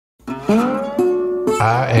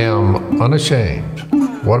I am unashamed.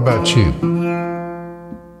 What about you?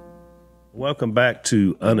 Welcome back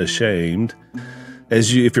to Unashamed.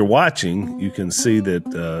 If you're watching, you can see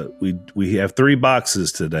that we have three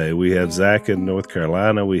boxes today. We have Zach in North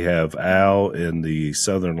Carolina. We have Al in the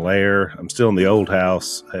Southern Lair. I'm still in the old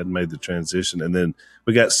house. I hadn't made the transition. And then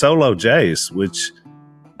we got Solo Jase, which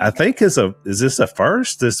I think is this a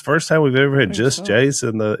first? This the first time we've ever had just Jase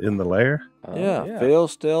in the lair? Yeah,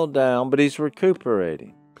 Phil's still down, but he's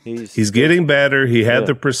recuperating. He's getting better. He had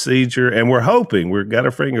the procedure, and we've got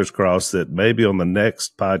our fingers crossed that maybe on the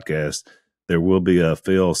next podcast there will be a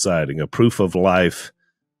Phil sighting, a proof of life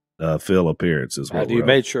Phil appearance as well. Have you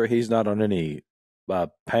made sure he's not on any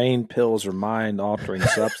pain pills or mind-altering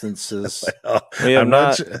substances? We have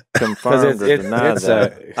not confirmed or denied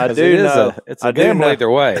that. I do know it's a gamble either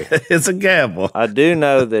way. It's a gamble. I do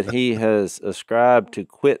know that he has ascribed to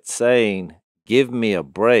quit saying, "Give me a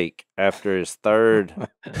break," after his third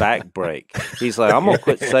back break. He's like, I'm gonna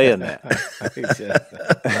quit saying that.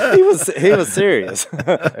 he was serious.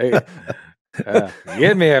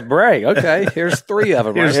 Give me a break. Okay, here's three of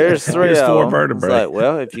them. Here's three of four them. vertebrae. It's like,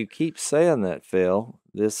 well, if you keep saying that, Phil,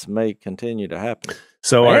 this may continue to happen.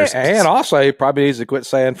 So and also he probably needs to quit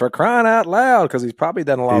saying "for crying out loud" because he's probably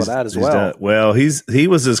done a lot of that as well. He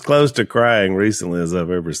was as close to crying recently as I've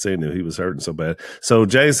ever seen him. He was hurting so bad. So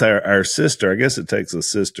Jase, our sister, I guess it takes a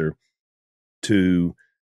sister to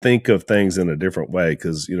think of things in a different way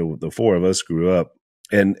because the four of us grew up,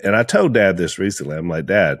 and I told Dad this recently. I'm like,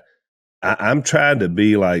 Dad, I'm trying to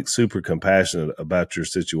be like super compassionate about your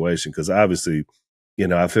situation because obviously,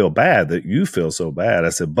 I feel bad that you feel so bad. I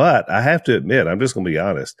said, but I have to admit, I'm just going to be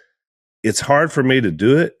honest. It's hard for me to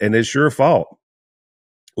do it, and it's your fault.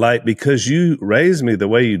 Like, because you raised me the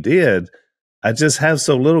way you did, I just have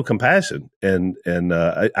so little compassion, and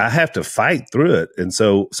I have to fight through it. And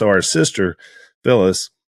so our sister, Phyllis,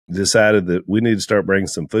 decided that we need to start bringing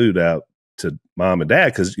some food out to Mom and Dad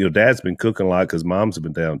because, Dad's been cooking a lot because Mom's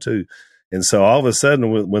been down too. And so all of a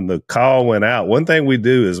sudden, when the call went out, one thing we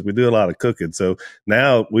do is we do a lot of cooking. So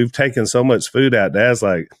now we've taken so much food out. Dad's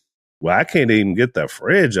like, well, I can't even get the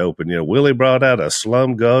fridge open. Willie brought out a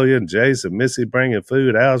slum gullion, Jason, Missy bringing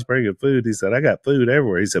food, Al's bringing food. He said, I got food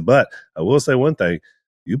everywhere. He said, but I will say one thing,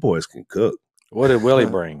 you boys can cook. What did Willie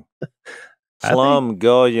bring? Slum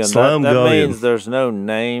gullion. That means there's no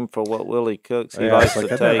name for what Willie cooks. He likes to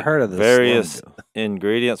take various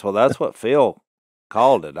ingredients. Well, that's what Phil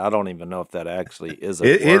called it. I don't even know if that actually is a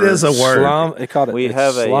word. It is a word. We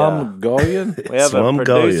have slum gullion. We have a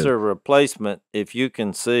producer replacement. If you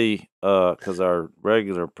can see, because our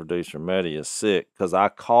regular producer Maddie is sick, because I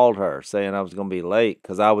called her saying I was going to be late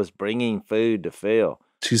because I was bringing food to Phil.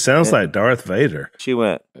 She sounds like Darth Vader. She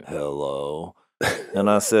went, hello, and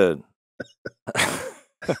I said.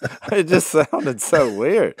 It just sounded so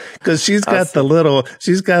weird because she's got a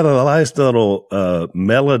nice little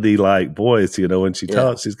melody like voice, when she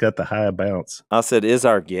talks, she's got the high bounce. I said, is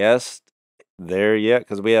our guest there yet?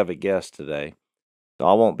 Because we have a guest today, so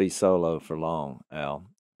I won't be solo for long, Al.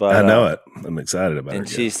 But I know it. I'm excited about it. And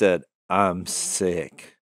she said, I'm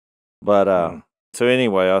sick. But so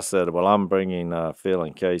anyway, I said, well, I'm bringing Phil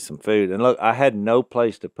and Kay some food. And look, I had no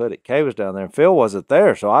place to put it. Kay was down there and Phil wasn't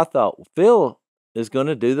there. So I thought, Phil is going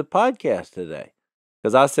to do the podcast today.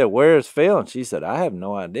 Because I said, where's Phil? And she said, I have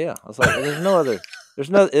no idea. I was like,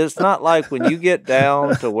 it's not like when you get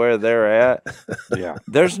down to where they're at,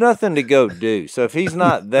 there's nothing to go do. So if he's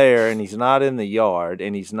not there and he's not in the yard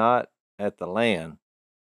and he's not at the land,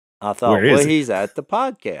 I thought, he's at the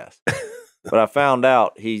podcast. But I found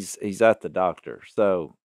out he's at the doctor.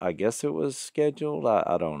 So I guess it was scheduled.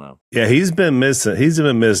 I don't know. Yeah, he's been missing. He's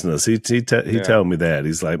been missing us. He told me that.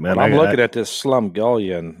 He's like, man, I'm looking at this slum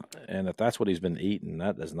gullion, and if that's what he's been eating,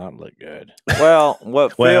 that does not look good. Well,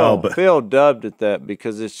 Phil dubbed it that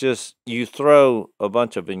because it's just you throw a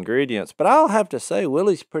bunch of ingredients. But I'll have to say,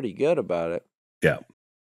 Willie's pretty good about it. Yeah,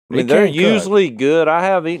 I mean they're usually good. I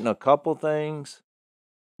have eaten a couple things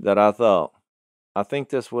that I thought, I think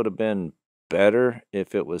this would have been better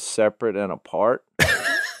if it was separate and apart.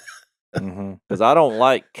 Because I don't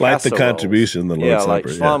like casseroles. Like the contribution that looks like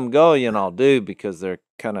slum gullion I'll do because they're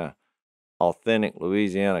kind of authentic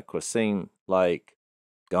Louisiana cuisine, like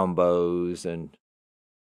gumbos and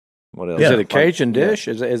what else? Is it a Cajun dish?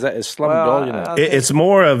 Is slum gullion? It's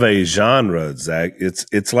more of a genre, Zach.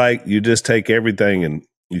 It's like you just take everything and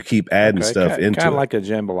you keep adding stuff into it. Kind of like a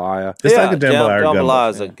jambalaya. It's like a jambalaya.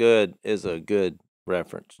 Jambalaya is a good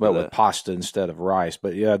reference. But with pasta instead of rice.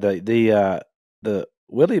 But yeah, the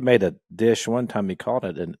Willie made a dish one time. He called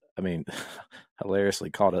it hilariously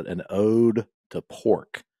called it an ode to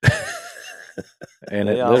pork. And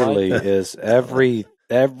Yeah, it I like literally that. is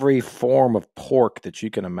every form of pork that you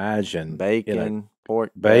can imagine. Bacon,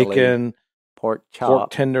 pork belly, Bacon, pork chop.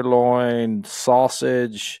 pork tenderloin,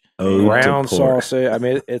 sausage, Ode to ground pork. sausage. I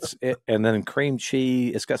mean, and then cream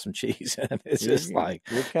cheese. It's got some cheese in it. It's just like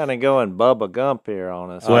you're kind of going Bubba Gump here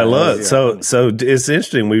on us. Well, Oh, look, yeah. so it's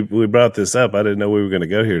interesting. We brought this up. I didn't know we were going to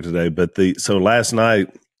go here today, but so last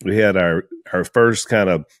night we had our first kind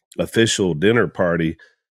of official dinner party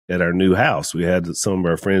at our new house. We had some of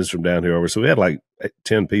our friends from down here over, so we had like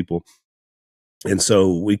 10 people, and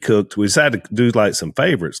so we cooked. We decided to do like some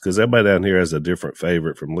favorites because everybody down here has a different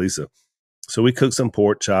favorite from Lisa. So we cooked some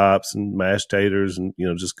pork chops and mashed taters and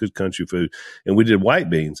just good country food, and we did white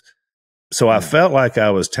beans. So I felt like I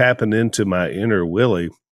was tapping into my inner Willie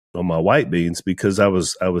on my white beans because I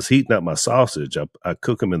was heating up my sausage. I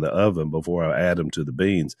cook them in the oven before I add them to the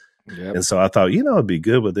beans. Yep. And so I thought, it'd be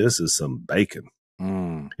good with this is some bacon.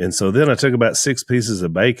 And so then I took about 6 pieces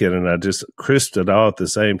of bacon and I just crisped it all at the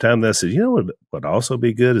same time. Then I said, what would also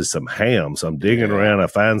be good is some ham. So I'm digging around. I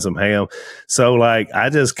find some ham. So like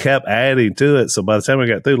I just kept adding to it. So by the time I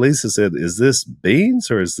got through, Lisa said, is this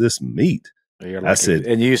beans or is this meat? I said,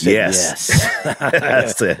 and you said yes. I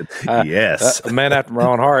said yes. A man after my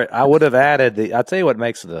own heart. I would have added I'll tell you what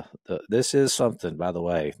makes this is something, by the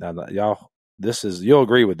way. Now, y'all, you'll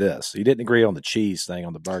agree with this. You didn't agree on the cheese thing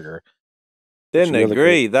on the burger. Didn't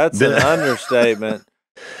agree. That's an understatement.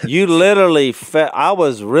 You literally I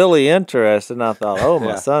was really interested, and I thought,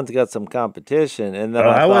 my son's got some competition. And then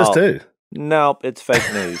I was too. Nope, it's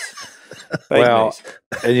fake news. News.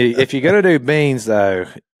 And if you're going to do beans, though,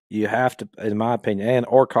 you have to, in my opinion,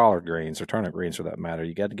 or collard greens or turnip greens for that matter,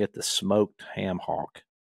 you got to get the smoked ham hock.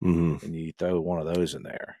 Mm-hmm. And you throw one of those in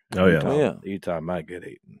there. Oh, yeah. You talking about good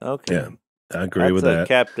eating. Okay. Yeah. I agree with that. That's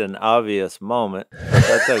a Captain Obvious moment.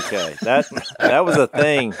 That's okay. That was a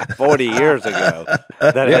thing 40 years ago.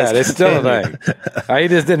 It's still a thing. He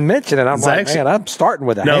just didn't mention it. I'm I'm starting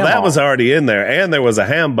with a ham. No, that was already in there, and there was a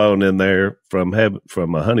ham bone in there from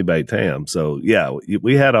a honey baked ham. So yeah,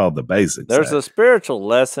 we had all the basics. There's a spiritual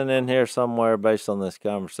lesson in here somewhere based on this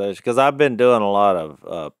conversation because I've been doing a lot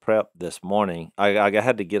of prep this morning. I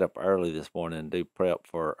had to get up early this morning and do prep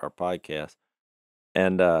for our podcast,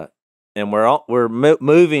 and we're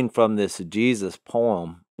moving from this Jesus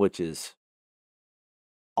poem, which is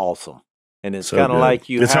awesome, and it's kind of like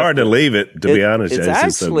it's hard to leave it. To be honest, it's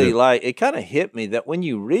actually like it kind of hit me that when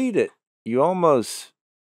you read it,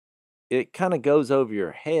 it kind of goes over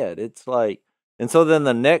your head. It's like, and so then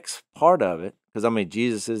the next part of it, because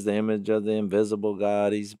Jesus is the image of the invisible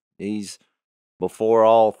God. He's before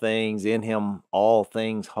all things. In him, all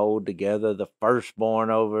things hold together. The firstborn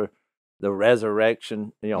over the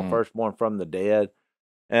resurrection, firstborn from the dead.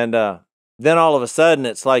 And then all of a sudden,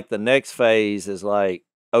 it's like the next phase is like,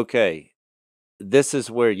 okay, this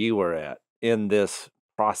is where you were at in this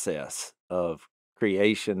process of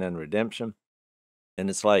creation and redemption. And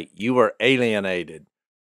it's like you were alienated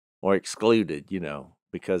or excluded,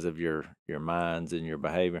 because of your minds and your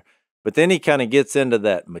behavior. But then he kind of gets into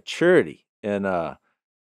that maturity.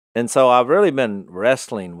 And so I've really been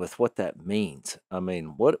wrestling with what that means.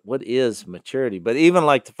 What is maturity? But even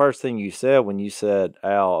like the first thing you said when you said,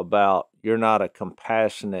 Al, about you're not a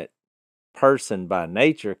compassionate person by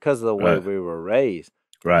nature because of the way we were raised.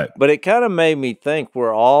 Right. But it kind of made me think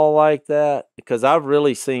we're all like that because I've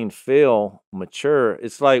really seen Phil mature.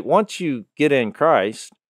 It's like once you get in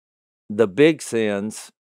Christ, the big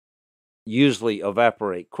sins usually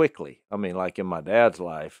evaporate quickly. Like in my dad's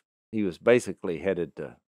life, he was basically headed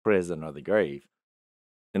to prison or the grave.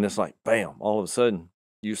 And it's like, bam, all of a sudden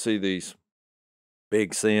you see these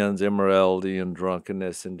big sins, immorality and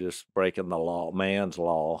drunkenness and just breaking the law, man's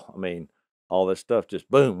law. All this stuff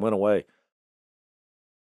just boom, went away.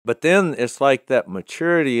 But then it's like that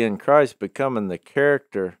maturity in Christ becoming the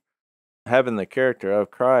character, having the character of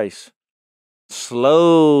Christ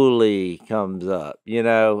slowly comes up.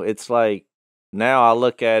 It's like now I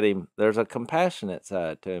look at him, there's a compassionate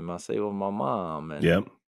side to him. I see with my mom. And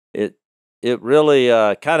it really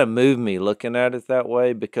kind of moved me looking at it that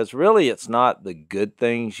way because really it's not the good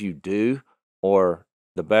things you do or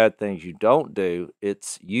the bad things you don't do.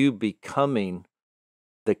 It's you becoming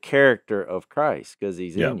the character of Christ because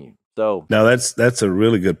he's in you. So now that's a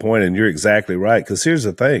really good point, and you're exactly right. Because here's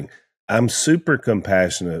the thing: I'm super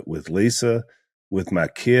compassionate with Lisa, with my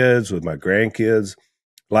kids, with my grandkids.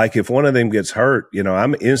 Like if one of them gets hurt,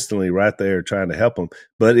 I'm instantly right there trying to help them.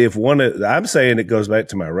 But if I'm saying it goes back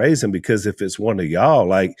to my raising because if it's one of y'all,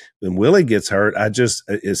 like when Willie gets hurt,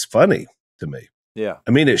 it's funny to me. Yeah.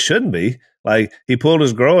 It shouldn't be. Like he pulled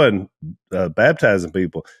his groin baptizing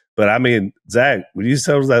people. But I mean, Zach, when you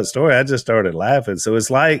told that story, I just started laughing. So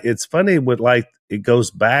it's funny with like, it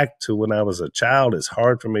goes back to when I was a child. It's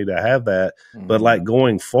hard for me to have that. But like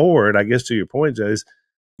going forward, I guess to your point, Jace,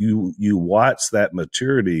 you watch that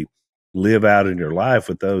maturity live out in your life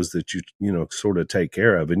with those that you sort of take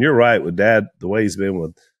care of. And you're right with Dad, the way he's been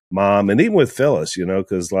with Mom and even with Phyllis,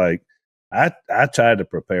 because like I tried to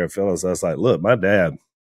prepare Phyllis. I was like, look, my dad,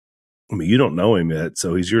 I mean, you don't know him yet,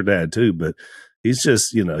 so he's your dad too, but he's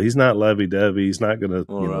just, he's not lovey-dovey. He's not going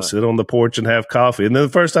to, sit on the porch and have coffee. And then the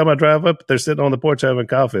first time I drive up, they're sitting on the porch having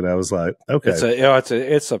coffee, and I was like, okay.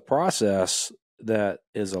 It's a process that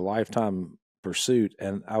is a lifetime pursuit.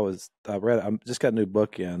 And I just got a new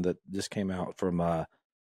book in that just came out from I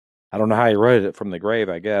don't know how he wrote it, from the grave,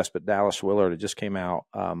 I guess, but Dallas Willard. It just came out.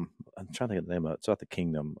 I'm trying to think of the name of it. It's not The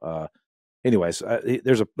Kingdom. Anyways,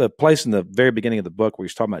 there's a place in the very beginning of the book where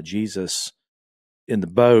he's talking about Jesus in the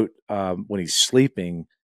boat when he's sleeping,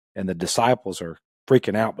 and the disciples are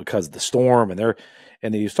freaking out because of the storm,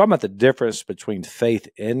 and he was talking about the difference between faith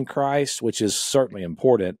in Christ, which is certainly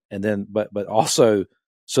important, and then but also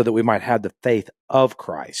so that we might have the faith of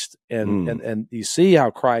Christ, and you see how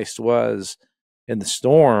Christ was in the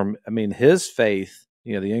storm. I mean, his faith,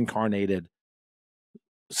 the incarnated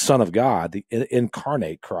Son of God, the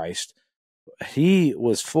incarnate Christ, he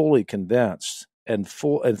was fully convinced and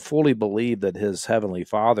fully believed that his heavenly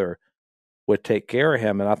Father would take care of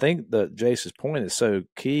him. And I think that Jace's point is so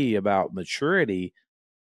key about maturity.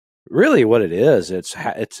 Really, what it is, it's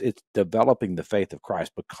developing the faith of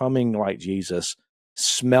Christ, becoming like Jesus,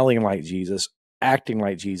 smelling like Jesus, acting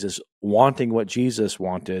like Jesus, wanting what Jesus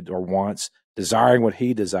wanted or wants, desiring what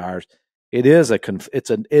he desires. It is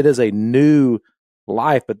a new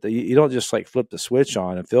life, but you don't just like flip the switch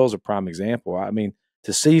on. And Phil's a prime example. I mean,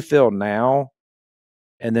 to see Phil now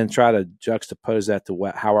and then try to juxtapose that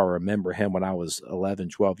to how I remember him when I was 11,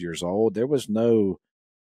 12 years old, there was no,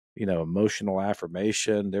 emotional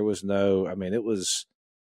affirmation. There was no, I mean, it was,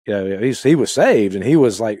 he was saved and he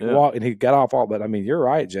was like, and he got off all, but I mean, you're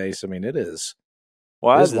right, Jace. I mean, it is.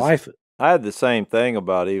 Well, I had the same thing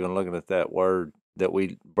about even looking at that word that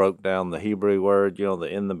we broke down, the Hebrew word, the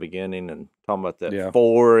in the beginning, and talking about that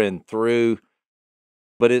for and through.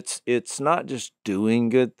 But it's not just doing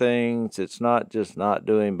good things. It's not just not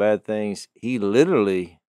doing bad things. He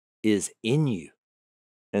literally is in you.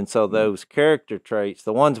 And so those character traits,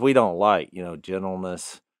 the ones we don't like,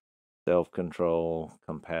 gentleness, self-control,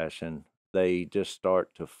 compassion, they just start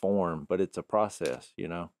to form. But it's a process,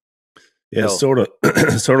 Yeah, so, sort of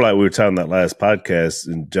like we were talking that last podcast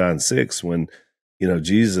in John 6 when,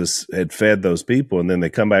 Jesus had fed those people, and then they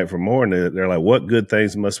come back for more, and they're like, what good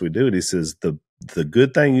things must we do? And he says, the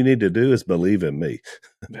good thing you need to do is believe in me.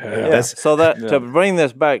 To bring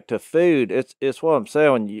this back to food, it's what I'm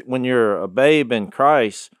saying. When you're a babe in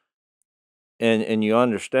Christ and you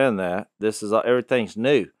understand that this is everything's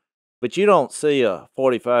new, but you don't see a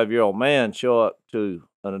 45-year-old man show up to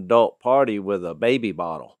an adult party with a baby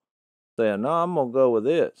bottle saying, no, I'm going to go with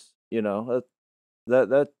this.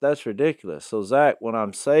 That's ridiculous. So Zach, when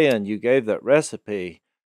I'm saying you gave that recipe,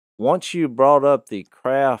 once you brought up the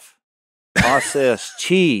Kraft processed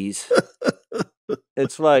cheese,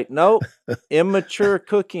 it's like, nope, immature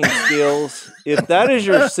cooking skills. If that is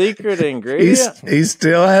your secret ingredient, he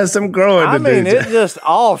still has some growing to do. I mean, it just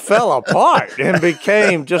all fell apart and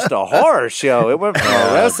became just a horror show. It went from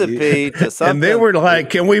a recipe to something. And then we're like,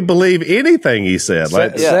 can we believe anything he said?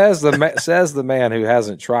 Says the man who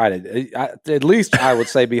hasn't tried it. At least I would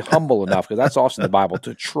say be humble enough, because that's also in the Bible,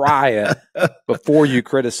 to try it before you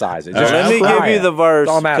criticize it. Just let me give you the verse.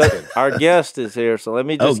 Our guest is here, so let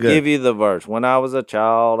me just give you the verse. When I was a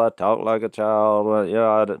child, I talked like a child.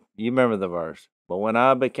 Well, you remember the verse. But when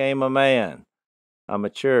I became a man, I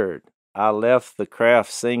matured. I left the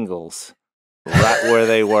Kraft singles right where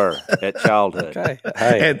they were at childhood. Okay.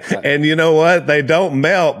 Hey, and you know what? They don't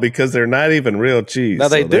melt because they're not even real cheese. No,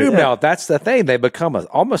 they do melt. That's the thing. They become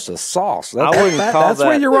almost a sauce. That's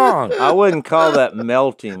where you're wrong. I wouldn't call that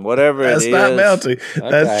melting. Whatever it is. That's not melting.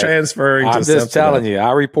 That's transferring to something. I'm just telling you.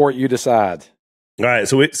 I report, you decide. All right,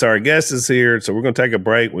 so our guest is here, so we're going to take a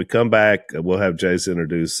break. We come back, we'll have Jace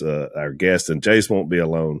introduce our guest, and Jace won't be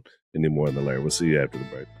alone anymore in the lair. We'll see you after the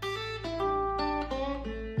break.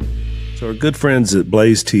 So our good friends at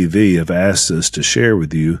Blaze TV have asked us to share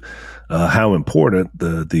with you how important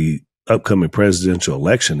the upcoming presidential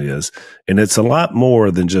election is, and it's a lot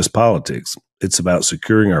more than just politics. It's about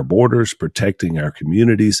securing our borders, protecting our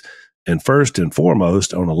communities, and first and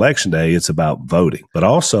foremost, on Election Day, it's about voting. But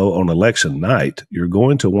also on election night, you're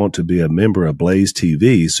going to want to be a member of Blaze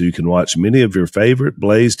TV so you can watch many of your favorite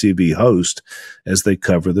Blaze TV hosts as they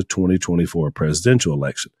cover the 2024 presidential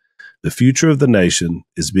election. The future of the nation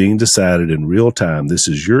is being decided in real time. This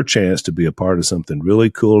is your chance to be a part of something really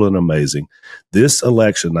cool and amazing. This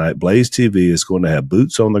election night, Blaze TV is going to have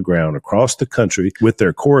boots on the ground across the country with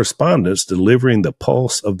their correspondents delivering the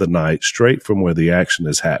pulse of the night straight from where the action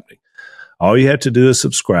is happening. All you have to do is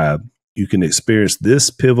subscribe. You can experience this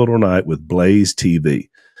pivotal night with Blaze TV.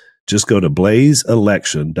 Just go to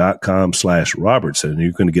blazeelection.com/Robertson and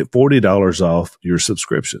you're going to get $40 off your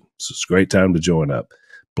subscription. So it's a great time to join up.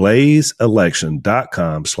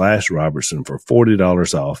 blazeelection.com/Robertson for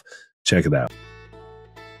 $40 off. Check it out.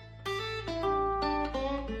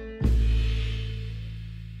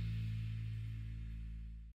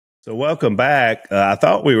 So welcome back. I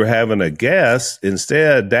thought we were having a guest.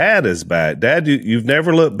 Instead, Dad is back. Dad, you've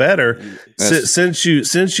never looked better since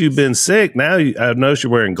you've been sick. Now I noticed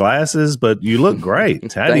you're wearing glasses, but you look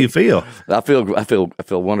great. How do you feel? I feel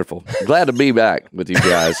wonderful. Glad to be back with you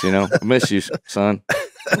guys. You know, I miss you, son.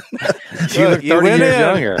 You look 30 years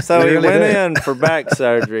younger. So he went in for back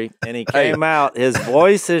surgery, and he came out. His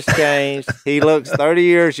voice has changed. He looks 30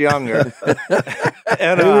 years younger.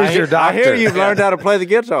 And Who is your doctor? I hear you've learned how to play the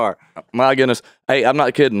guitar. My goodness. Hey, I'm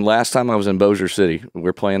not kidding. Last time I was in Bossier City.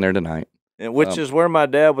 We're playing there tonight. Which is where my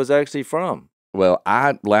dad was actually from. Well,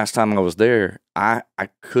 last time I was there, I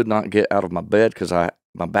could not get out of my bed because my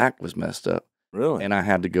back was messed up. Really? And I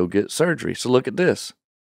had to go get surgery. So look at this.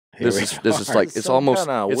 This is like it's Some almost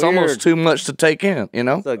kinda it's weird- almost too much to take in, you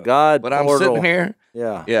know. It's a God But I'm portal. sitting here.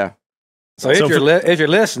 Yeah. Yeah. So if you're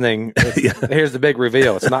listening, here's the big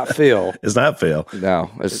reveal. It's not Phil. It's not Phil.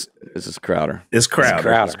 No, this is Crowder. It's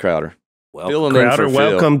Crowder. It's Crowder. Well, Crowder,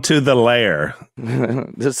 welcome to the lair.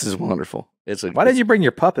 This is wonderful. Why did you bring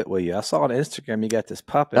your puppet with you? I saw on Instagram you got this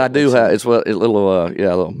puppet. I do have it's a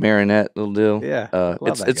little marionette little deal. Yeah,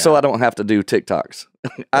 it's so I don't have to do TikToks.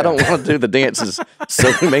 I don't want to do the dances,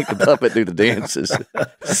 so we make the puppet do the dances.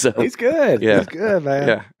 So he's good. Yeah, he's good, man.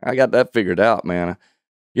 Yeah, I got that figured out, man.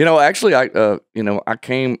 You know, actually, I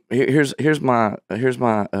came. Here's my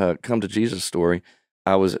come to Jesus story.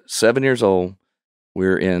 I was 7 years old.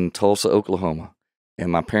 We're in Tulsa, Oklahoma. And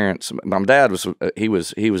my dad was he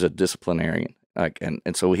was a disciplinarian, like, and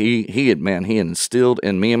so he instilled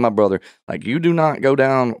in me and my brother, like, you don't go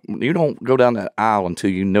down that aisle until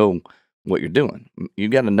you know what you're doing. You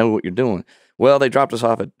got to know what you're doing. Well, they dropped us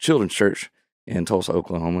off at children's church in Tulsa,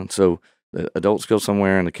 Oklahoma, and so the adults go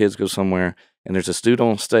somewhere and the kids go somewhere, and there's a dude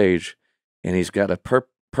on stage, and he's got a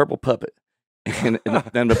purple puppet, and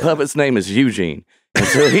the puppet's name is Eugene. And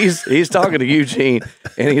so he's talking to Eugene,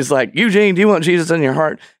 and he's like, Eugene, do you want Jesus in your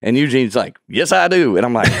heart? And Eugene's like, yes, I do. And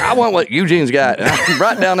I'm like, I want what Eugene's got. And I'm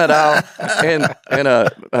right down that aisle, and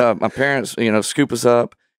my parents, scoop us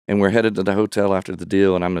up, and we're headed to the hotel after the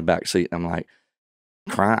deal, and I'm in the back seat, and I'm like,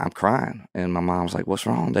 I'm crying. And my mom's like, what's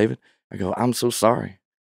wrong, David? I go, I'm so sorry.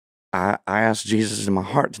 I asked Jesus in my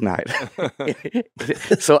heart tonight.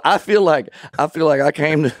 So I feel like I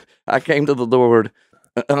came to the Lord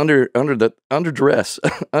under duress,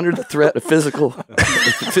 under the threat of physical.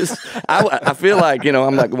 I feel like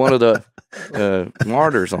I'm like one of the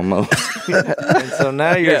martyrs almost. And so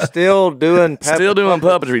now you're still doing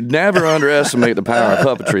puppetry. Never underestimate the power of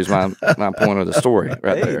puppetry. Is my point of the story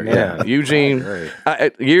right there. Yeah, Eugene.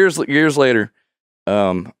 Years later,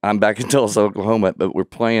 I'm back in Tulsa, Oklahoma, but we're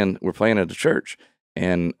playing at the church,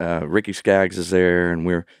 and Ricky Skaggs is there, and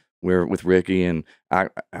we're with Ricky, and I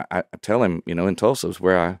tell him, in Tulsa is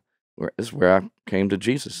where I came to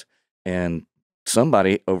Jesus. And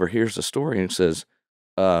somebody overhears the story and says,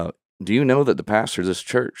 do you know that the pastor of this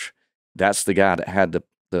church, that's the guy that had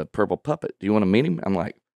the purple puppet? Do you want to meet him? I'm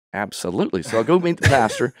like, absolutely. So I go meet the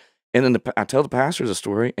pastor, and then I tell the pastor the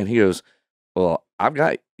story, and he goes, well, I've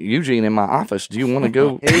got Eugene in my office. Do you want to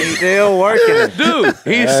go? He's still working. Dude,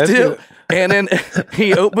 he's still. And then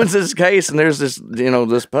he opens his case, and there's this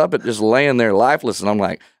puppet just laying there lifeless. And I'm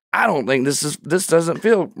like, I don't think this doesn't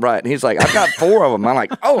feel right. And he's like, I've got 4 of them. I'm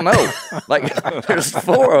like, oh no, like there's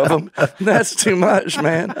 4 of them. That's too much,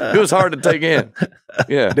 man. It was hard to take in.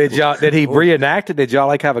 Yeah. Did he reenact it? Did y'all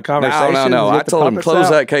like have a conversation? No. I told him close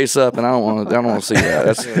that case up, and I don't want to see that.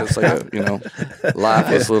 That's like a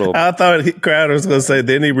lifeless little. I thought Crowder was going to say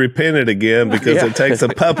then he repented again because it takes a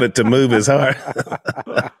puppet to move his heart.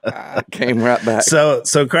 Came right back. So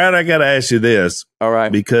Crowder, I got to ask you this. All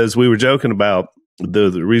right, because we were joking about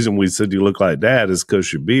the reason we said you look like Dad is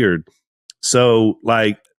because your beard. So,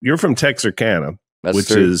 like, you're from Texarkana, which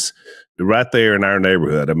true. is right there in our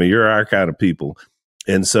neighborhood. I mean, you're our kind of people.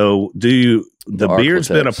 And so the beard's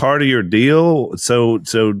been a part of your deal. So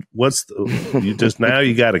what's you just now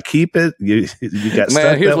you got to keep it. You got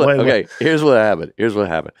stuck that way. Okay, here's what happened.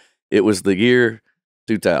 It was the year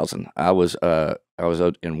 2000. I was I was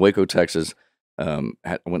out in Waco, Texas. I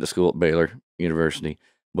went to school at Baylor University.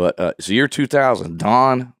 But it's the year 2000,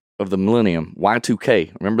 dawn of the millennium,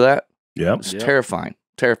 Y2K. Remember that? Yep. It's terrifying.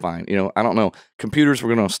 Terrifying. You know, I don't know. Computers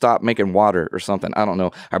were going to stop making water or something. I don't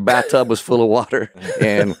know. Our bathtub was full of water.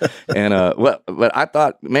 But I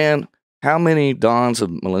thought, man, how many dawns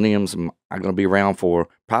of millenniums am I going to be around for?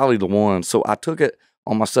 Probably the one. So I took it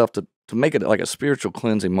on myself to make it like a spiritual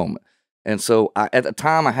cleansing moment. And so at the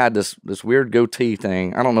time I had this weird goatee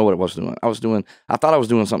thing. I don't know what it was doing. I thought I was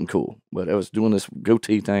doing something cool, but I was doing this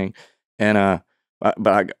goatee thing. And,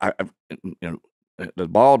 but I you know, the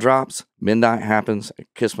ball drops, midnight happens. I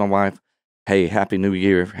kiss my wife. Hey, happy new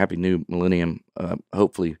year, happy new millennium.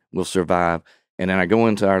 Hopefully we'll survive. And then I go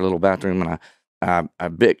into our little bathroom and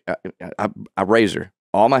I razor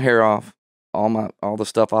all my hair off, all the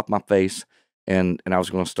stuff off my face. And I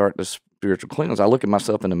was going to start this spiritual cleanse. I look at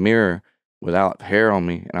myself in the mirror without hair on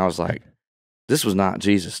me, and I was like, this was not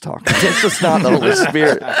Jesus talking. This was not the Holy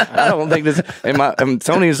Spirit. I don't think this. And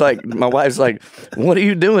Tony's like, my wife's like, what are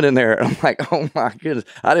you doing in there? I'm like, oh my goodness.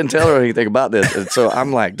 I didn't tell her anything about this. And so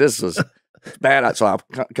I'm like, this was bad. So I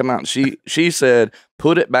come out and she said,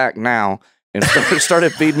 put it back now. And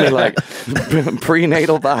started feeding me like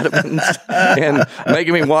prenatal vitamins and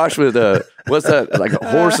making me wash with what's that, like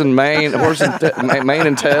horse and mane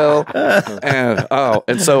and tail,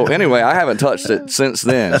 and so anyway, I haven't touched it since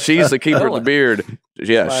then. She's the keeper of the beard.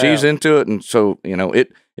 Yeah, wow. She's into it, and so you know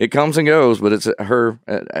it comes and goes, but it's at her,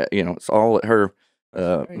 you know, it's all at her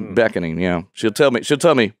beckoning. You know, she'll tell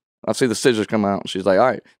me. I'll see the scissors come out, and she's like, all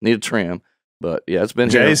right, need a trim. But yeah, it's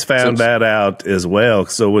been. Jay's found that out as well.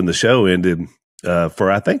 So when the show ended,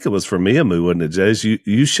 I think it was for Miamu, wasn't it, Jay's?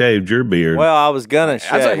 You shaved your beard. Well, I was gonna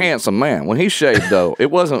shave. That's a handsome man. When he shaved, though,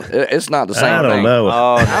 it wasn't. It's not the same. I don't know.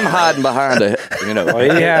 Oh, I'm hiding behind Well,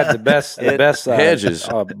 he had the best hedges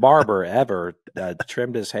barber ever.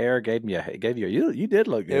 Trimmed his hair, gave you. You did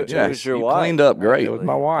look good. It was your you wife. Cleaned up great. It was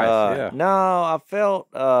my wife. Yeah. No, I felt.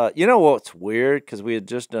 You know what's weird? Because we had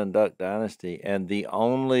just done Duck Dynasty, and the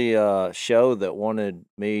only show that wanted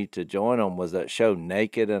me to join them was that show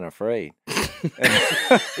Naked and Afraid. No,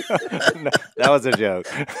 that was a joke.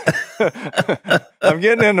 I'm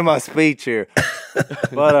getting into my speech here,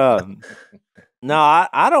 but no,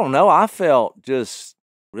 I don't know. I felt just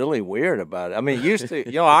really weird about it. I mean, used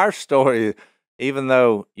to, our story. Even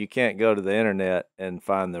though you can't go to the internet and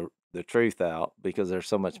find the truth out because there's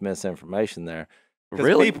so much misinformation there.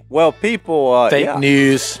 Really? People fake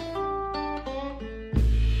news.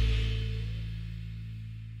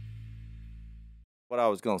 What I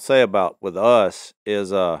was going to say about with us is,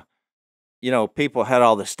 people had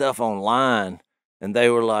all this stuff online and they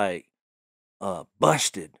were like,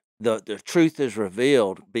 busted. The truth is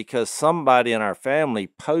revealed because somebody in our family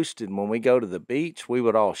posted when we go to the beach, we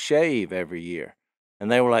would all shave every year.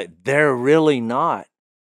 And they were like, they're really not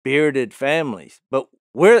bearded families. But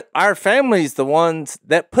our family's the ones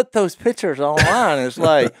that put those pictures online. It's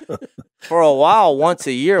like, for a while, once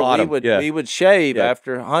a year, we would shave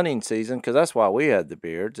after hunting season because that's why we had the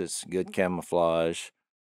beards. It's good camouflage.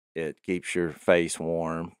 It keeps your face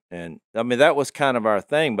warm. And I mean, that was kind of our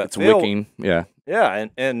thing. But it's wicking, yeah. Yeah,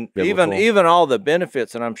 and even all the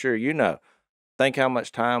benefits, and I'm sure you know. Think how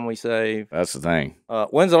much time we save. That's the thing.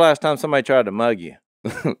 When's the last time somebody tried to mug you?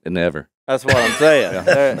 Never. That's what I'm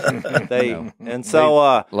saying. And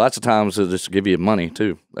so lots of times they'll just give you money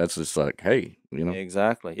too. That's just like, hey,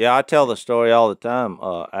 Exactly. Yeah, I tell the story all the time.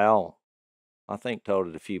 Al, I think, told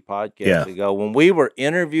it a few podcasts ago. When we were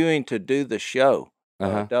interviewing to do the show,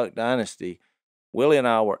 Duck Dynasty, Willie and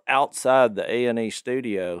I were outside the A&E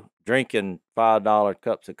studio drinking $5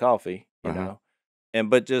 cups of coffee, you know,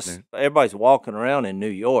 but just everybody's walking around in New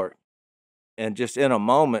York. And just in a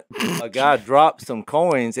moment, a guy dropped some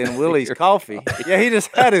coins in Willie's coffee. Yeah, he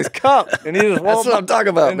just had his cup, and he just walked. That's what I'm talking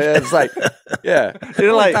about, man. It's like, yeah. The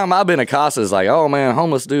only time I've been accosted is like, oh, man,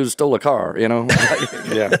 homeless dude stole a car,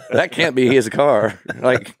 that can't be his car.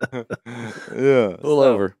 Like, pull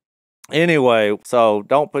over. Anyway, so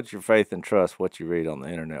don't put your faith and trust what you read on the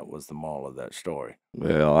internet was the moral of that story.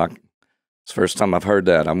 Well, it's the first time I've heard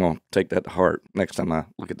that. I'm going to take that to heart next time I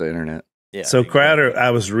look at the internet. Yeah, so Crowder,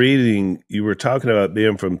 I was reading, you were talking about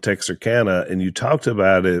being from Texarkana, and you talked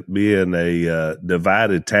about it being a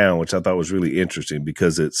divided town, which I thought was really interesting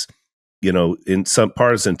because it's, in some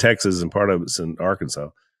parts in Texas and part of it's in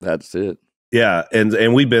Arkansas. That's it. Yeah,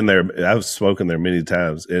 and we've been there. I've spoken there many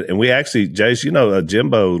times, and we actually, Jace,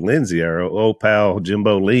 Jimbo Lindsay, our old pal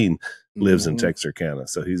Jimbo Lean, lives in Texarkana,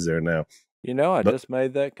 so he's there now. I just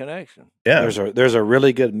made that connection. Yeah, there's a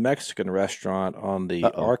really good Mexican restaurant on the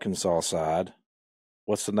Arkansas side.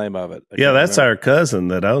 What's the name of it? Yeah, that's our cousin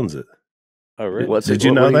that owns it. Oh, really? Did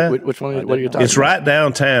you know that? Which one? What are you talking It's about? right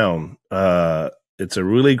downtown. It's a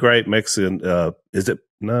really great Mexican. Is it?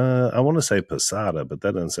 No, I want to say Posada, but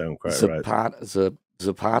that doesn't sound quite right.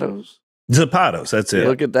 Zapatos? Zapatos. That's it.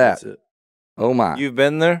 Look at that. Oh, my. You've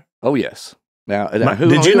been there? Oh, yes. Now,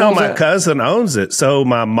 did you know my cousin owns it? So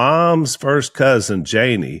my mom's first cousin,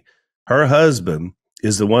 Janie, her husband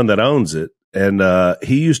is the one that owns it. And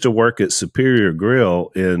he used to work at Superior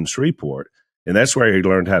Grill in Shreveport. And that's where he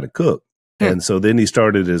learned how to cook. And so then he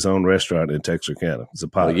started his own restaurant in Texarkana.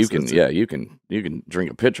 Zapatos. Well, you can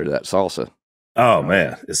drink a pitcher of that salsa. Oh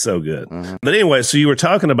man, it's so good. But anyway, so you were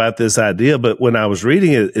talking about this idea, but when I was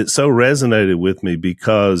reading it, it so resonated with me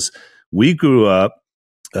because we grew up,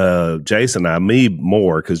 Jason and I, me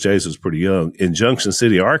more because Jason was pretty young, in Junction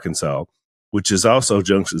City, Arkansas, which is also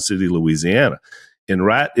Junction City, Louisiana. And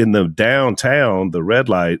right in the downtown, the red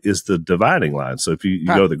light is the dividing line. So if you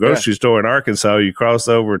go to the grocery store in Arkansas, you cross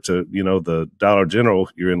over to, the Dollar General,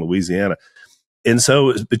 you're in Louisiana. And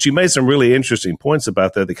so, but you made some really interesting points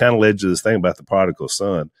about that. That kind of led to this thing about the prodigal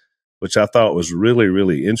son, which I thought was really,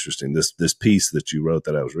 really interesting. This piece that you wrote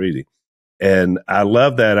that I was reading. And I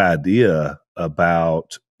love that idea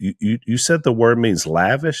about, you said the word means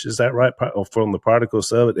lavish. Is that right? From the prodigal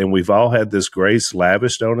son? And we've all had this grace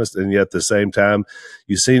lavished on us. And yet at the same time,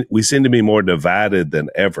 we seem to be more divided than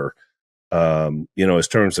ever, as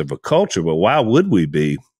terms of a culture. But why would we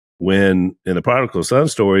be when in the prodigal son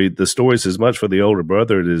story, the story is as much for the older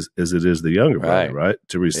brother as it is the younger brother, right?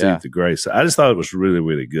 To receive the grace. I just thought it was really,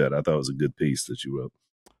 really good. I thought it was a good piece that you wrote.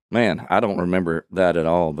 Man, I don't remember that at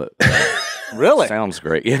all, but really sounds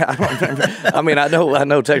great. Yeah, I don't remember. I mean, I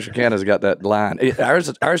know Texarkana's got that line.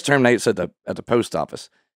 Ours terminates at the post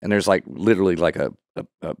office, and there's literally a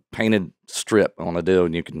painted strip on the deal,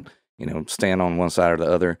 and you can stand on one side or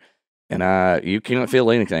the other, and you can't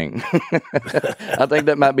feel anything. I think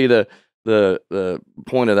that might be the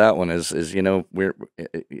point of that one is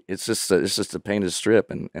it's just a painted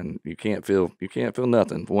strip, and you can't feel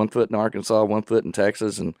nothing. 1 foot in Arkansas, 1 foot in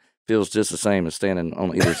Texas, and feels just the same as standing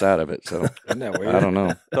on either side of it. So Isn't that weird? I don't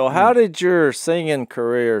know. So how did your singing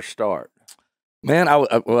career start? Man,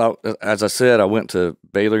 well, as I said, I went to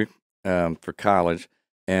Baylor for college,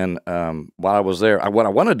 and while I was there, what I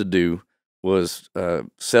wanted to do was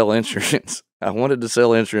sell insurance. I wanted to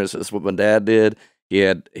sell insurance. That's what my dad did. He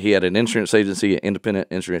had an insurance agency, an independent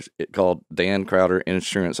insurance called Dan Crowder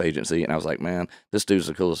Insurance Agency, and I was like, man, this dude's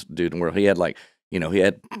the coolest dude in the world. He had he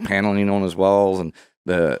had paneling on his walls, and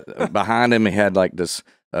behind him he had this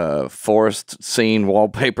forest scene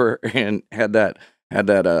wallpaper, and had that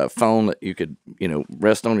phone that you could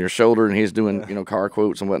rest on your shoulder, and he's doing car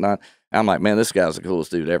quotes and whatnot. I'm like, man, this guy's the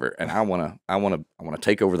coolest dude ever, and I want to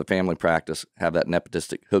take over the family practice, have that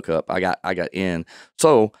nepotistic hookup. I got in,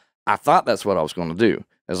 so I thought that's what I was going to do.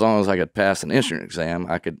 As long as I could pass an insurance exam,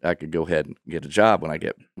 I could go ahead and get a job when I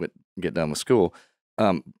get done with school.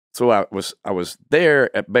 So I was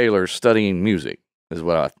there at Baylor studying music,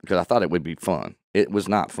 because I thought it would be fun. It was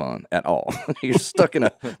not fun at all. You're stuck in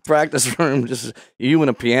a practice room, just you and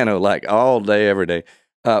a piano all day, every day.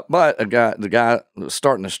 But the guy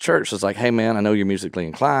starting this church was like, "Hey man, I know you're musically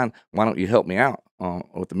inclined. Why don't you help me out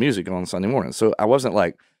with the music on Sunday morning?" So I wasn't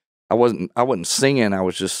singing. I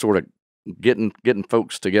was just sort of getting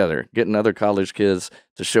folks together, getting other college kids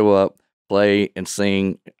to show up, play and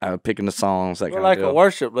sing, picking the songs. That kind of deal. A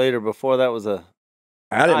worship leader before that was a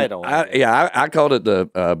title. I called it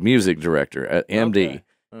the music director at MD.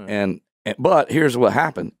 Okay. But here's what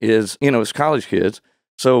happened is, it's college kids,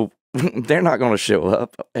 so they're not going to show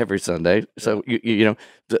up every Sunday. So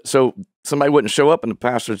so somebody wouldn't show up, and the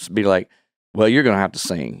pastor would be like, "Well, you're going to have to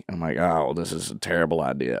sing." I'm like, "Oh, this is a terrible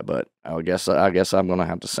idea, but I guess I'm going to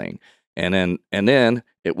have to sing." And then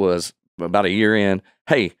it was about a year in.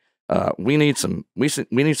 Hey, we need some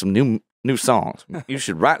new songs. You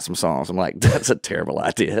should write some songs. I'm like, that's a terrible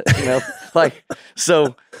idea,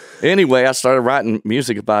 So anyway, I started writing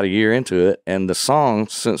music about a year into it, and the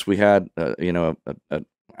songs, since we had a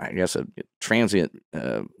transient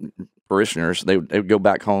parishioners, they would go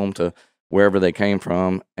back home to wherever they came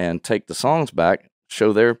from and take the songs back,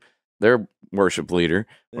 show their worship leader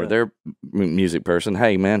or their music person,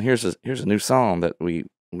 "Hey man, here's a new song that we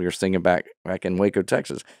were singing back in Waco,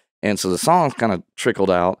 Texas." And so the songs kind of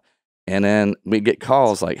trickled out, and then we get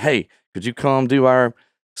calls like, "Hey, could you come do our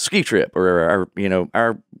ski trip or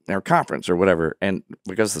our conference or whatever?" And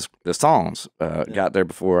because the songs got there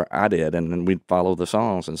before I did, and then we'd follow the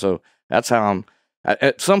songs. And so that's how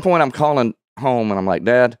at some point I'm calling home and I'm like,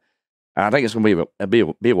 "Dad, I think it's going to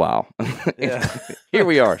be a while." Here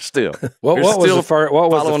we are still. What was the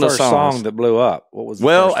first song that blew up? What was the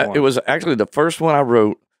first one? It was actually the first one I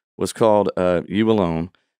wrote was called "You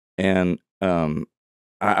Alone," and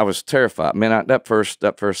I was terrified. Man, that first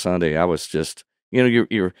Sunday, I was just,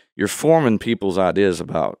 you're forming people's ideas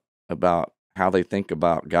about how they think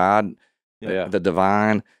about God, the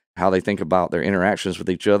divine, how they think about their interactions with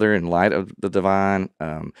each other in light of the divine.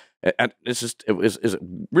 It was a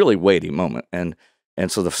really weighty moment, and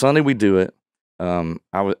so the Sunday we do it,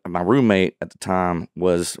 my roommate at the time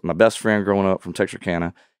was my best friend growing up from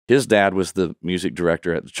Texarkana. His dad was the music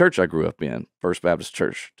director at the church I grew up in, First Baptist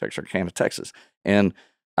Church, Texarkana, Texas, and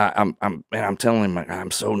I'm telling him,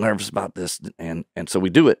 I'm so nervous about this, and so we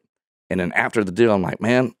do it, and then after the deal, I'm like,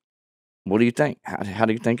 man, what do you think? How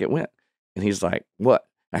do you think it went? And he's like, what?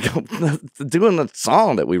 I go, doing the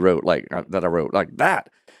song that we wrote, that I wrote, like that,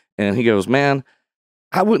 and he goes, man,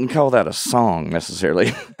 I wouldn't call that a song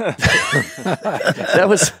necessarily. It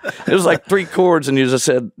was like 3 chords, and you just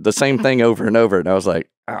said the same thing over and over, and I was like,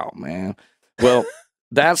 oh man. Well,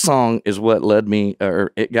 that song is what led me,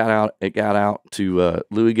 or it got out to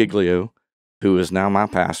Louis Giglio, who is now my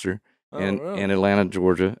pastor in Atlanta,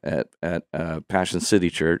 Georgia, at Passion City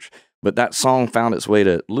Church. But that song found its way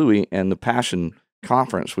to Louis and the Passion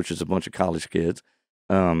Conference, which is a bunch of college kids.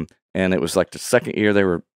 And it was like the second year they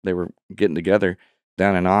were getting together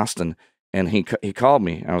down in Austin, and he called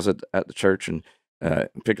me. I was at the church and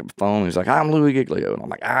picked up the phone. And he's like, I'm Louis Giglio, and I'm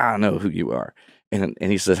like, I know who you are. And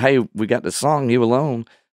he said, hey, we got this song, You Alone,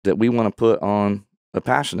 that we want to put on a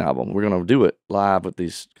Passion album. We're going to do it live with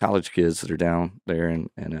these college kids that are down there in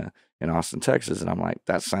Austin, Texas. And I'm like,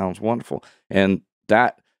 that sounds wonderful. And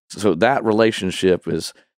that relationship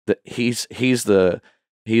is that he's the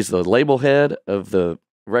label head of the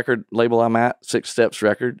record label I'm at, Six Steps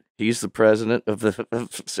Record. He's the president of the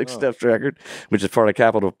Six Steps Record, which is part of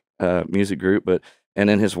Capitol Music Group. And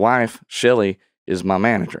then his wife, Shelly, is my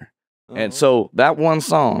manager. And so that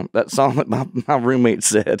song that my roommate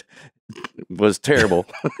said was terrible.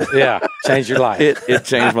 Yeah, changed your life. It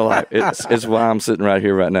changed my life. It's why I'm sitting right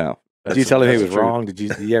here right now. Did you tell him he was wrong? Did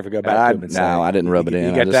you ever go back to him and say, no, I didn't rub it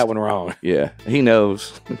in. You got that one wrong. Yeah, he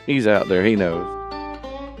knows. He's out there. He knows.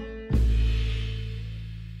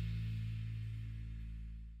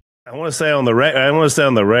 I want to say on the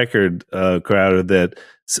record, Crowder, that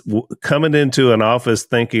coming into an office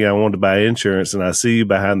thinking I want to buy insurance, and I see you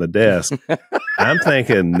behind the desk, I'm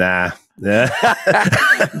thinking, nah.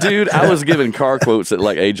 Dude, I was giving car quotes at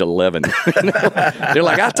like age 11. They're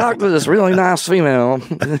like, I talked to this really nice female.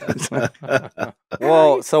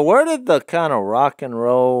 Well, so where did the kind of rock and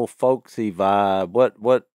roll folksy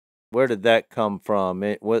vibe? Where did that come from?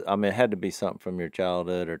 It had to be something from your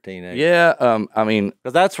childhood or teenage. Yeah,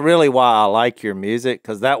 because that's really why I like your music,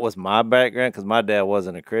 because that was my background. Because my dad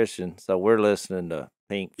wasn't a Christian, so we're listening to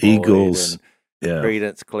Pink Floyd Eagles, and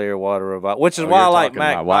Creedence Clearwater Revival, which is why I like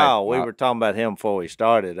Mac Powell. We were talking about him before we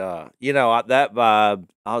started. That vibe,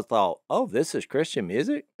 I thought, oh, this is Christian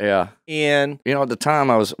music. Yeah, and at the time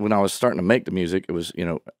when I was starting to make the music, it was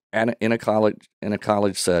in a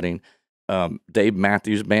college setting. Dave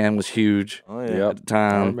Matthews Band was huge at the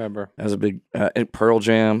time. I remember. That was a big Pearl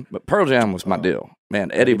Jam, but Pearl Jam was my deal.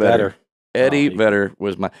 Man, Eddie Vedder. Eddie Vedder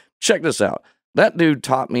was my. Check this out. That dude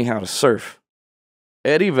taught me how to surf.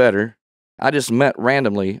 Eddie Vedder, I just met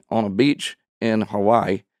randomly on a beach in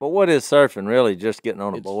Hawaii. But what is surfing really? Just getting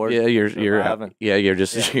on a board? Yeah, you're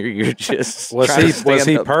just you're just. Was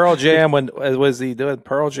he Pearl Jam when was he doing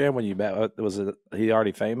Pearl Jam when you met? Was he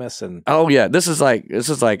already famous? And oh yeah, this is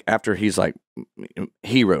like after he's like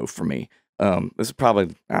hero for me. This is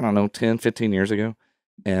probably, I don't know, 10, 15 years ago,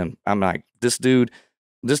 and I'm like, this dude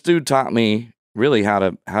taught me really how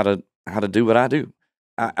to do what I do.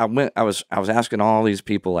 I was asking all these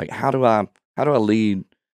people, like, how do I lead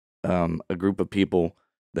a group of people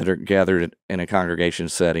that are gathered in a congregation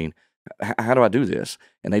setting? How do I do this?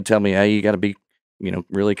 And they tell me, hey, you got to be,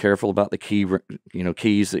 really careful about the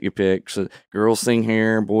keys that you pick. So girls sing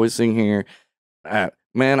here, boys sing here.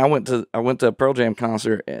 Man, I went to a Pearl Jam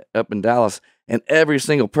concert up in Dallas, and every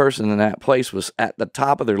single person in that place was at the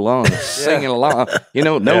top of their lungs singing along.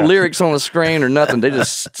 No lyrics on the screen or nothing. They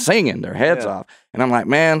just singing their heads off. And I'm like,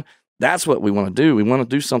 man, that's what we want to do. We want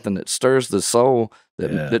to do something that stirs the soul,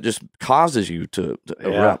 that just causes you to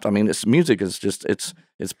erupt. I mean, music is just it's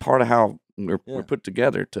part of how we're put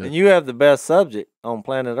together. And you have the best subject on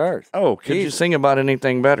planet Earth. Oh, could you sing about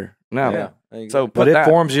anything better? No. Yeah. So, but it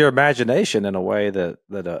forms your imagination in a way that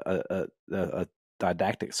a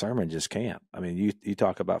didactic sermon just can't. I mean, you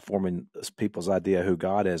talk about forming people's idea who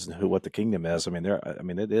God is and what the kingdom is. I mean,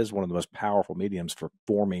 it is one of the most powerful mediums for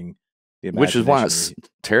forming. Which is why it's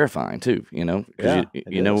terrifying too, you know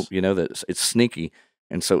that it's sneaky,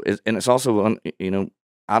 and so it's also,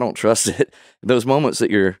 I don't trust it. Those moments that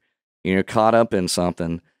you're caught up in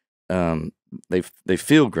something, they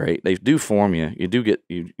feel great. They do form you. You do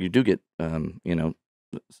get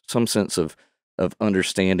some sense of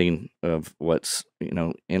understanding of what's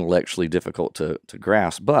intellectually difficult to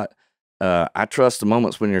grasp. But I trust the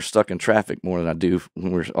moments when you're stuck in traffic more than I do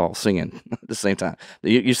when we're all singing at the same time.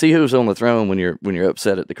 You see who's on the throne when you're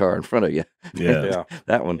upset at the car in front of you. Yeah.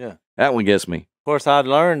 That one gets me. Of course, I'd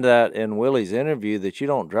learned that in Willie's interview that you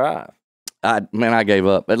don't drive. I gave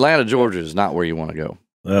up. Atlanta, Georgia is not where you want to go.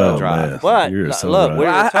 Oh, drive. man. But You're so look, right. we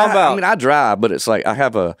were talking about. I mean, I drive, but it's like I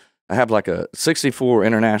have like a '64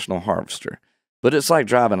 International Harvester. But it's like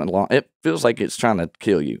driving a lawn. It feels like it's trying to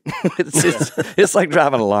kill you. It's like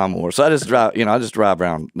driving a lawnmower. So I just drive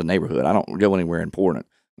around the neighborhood. I don't go anywhere important.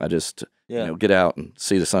 I just get out and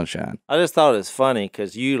see the sunshine. I just thought it was funny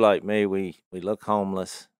because you, like me, we look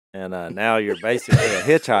homeless, and now you're basically a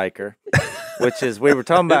hitchhiker, which is we were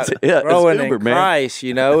talking about growing Uber, in man. Christ,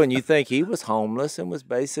 and you think he was homeless and was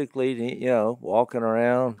basically walking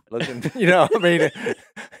around looking, I mean,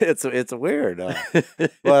 it's weird,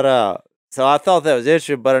 but. So I thought that was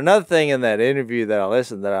interesting. But another thing in that interview that I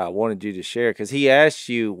listened that I wanted you to share, because he asked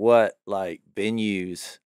you what like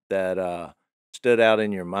venues that stood out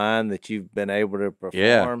in your mind that you've been able to perform.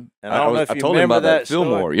 Yeah. And I don't know if you told him remember about that story.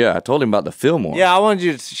 Fillmore. Yeah, I told him about the Fillmore. Yeah, I wanted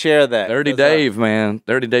you to share that. Dirty Dave, man.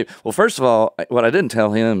 Dirty Dave. Well, first of all, what I didn't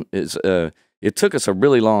tell him is it took us a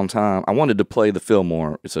really long time. I wanted to play the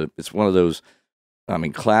Fillmore. It's one of those,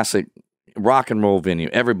 classic rock and roll venue.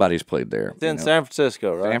 Everybody's played there. It's in San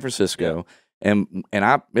Francisco, right? San Francisco. Yeah. And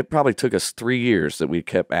it probably took us 3 years that we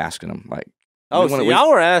kept asking them, like, so y'all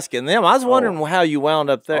were asking them. I was wondering how you wound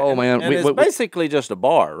up there. Oh, man. And it's basically just a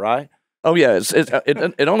bar, right? Oh, yeah.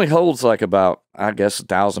 It only holds like about, I guess,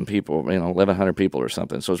 1,000 people, 1,100 people or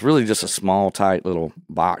something. So it's really just a small, tight little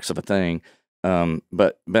box of a thing.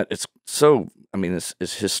 But it's so,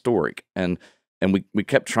 it's historic. And we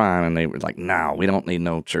kept trying, and they were like, "No, we don't need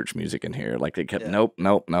no church music in here." Like they kept, nope.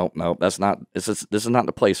 This is not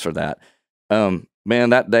the place for that. Man,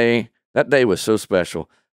 that day was so special.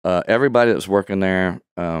 Everybody that was working there.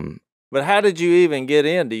 But how did you even get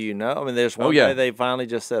in? Do you know? There's one day they finally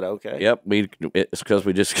just said, "Okay." Yep, it's because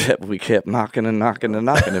we kept knocking and knocking and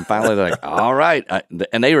knocking, and finally they're like, "All right,"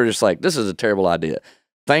 and they were just like, "This is a terrible idea."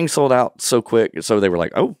 Things sold out so quick, so they were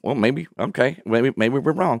like, "Oh, well, maybe we're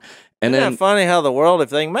wrong." And Isn't then that funny how the world, if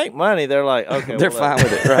they can make money, they're like, "Okay, they're fine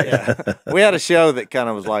with it, right?" Yeah. We had a show that kind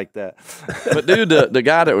of was like that. But dude, the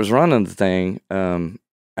guy that was running the thing,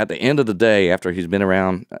 at the end of the day, after he's been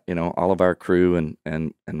around, all of our crew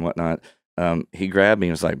and whatnot, he grabbed me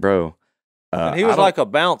and was like, "Bro." And he was like a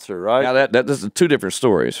bouncer, right? Now this is two different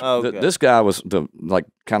stories. Oh, okay. This guy was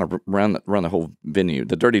kind of run the whole venue.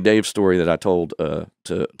 The Dirty Dave story that I told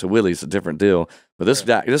to Willie's a different deal. But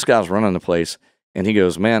this guy's running the place, and he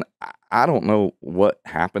goes, "Man, I don't know what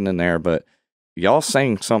happened in there, but y'all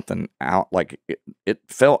sang something out like it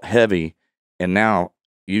felt heavy, and now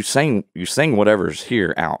you sing whatever's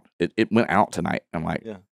here out. It went out tonight." I'm like,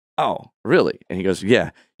 yeah. "Oh, really?" And he goes, "Yeah,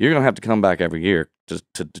 you're gonna have to come back every year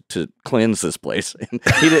to cleanse this place." And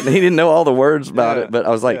he didn't know all the words about it, but I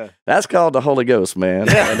was like, "That's called the Holy Ghost, man."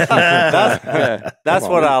 That's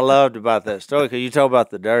what I loved about that story, because you talk about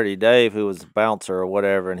the Dirty Dave who was a bouncer or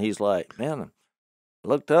whatever, and he's like, "Man, I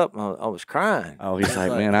looked up, and I was crying." Oh, he's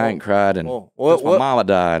like, "Man, I ain't cried, and my mama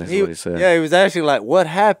died." Is what he said. Yeah, he was actually like, "What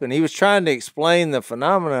happened?" He was trying to explain the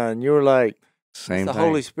phenomena, and you were like, "Same the thing.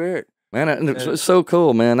 Holy Spirit." Man, it's so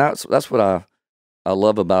cool, man. That's what I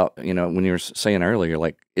love about, when you were saying earlier,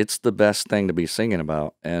 like it's the best thing to be singing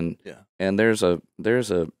about, and there's a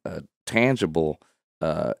tangible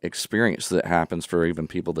experience that happens for even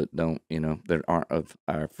people that don't, that aren't of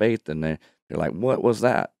our faith, and they're like, "What was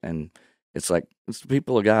that?" And it's like it's the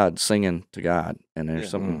people of God singing to God, and there's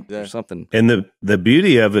something. And the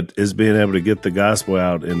beauty of it is being able to get the gospel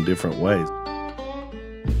out in different ways.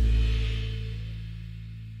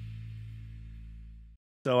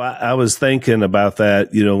 So I was thinking about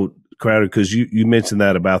that, Crowder, because you mentioned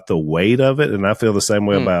that about the weight of it, and I feel the same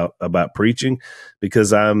way about preaching,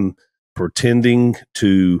 because I'm pretending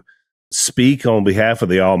to speak on behalf of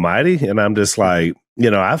the Almighty, and I'm just like,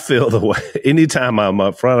 I feel the way. Anytime I'm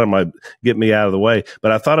up front, I might get me out of the way.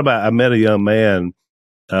 But I met a young man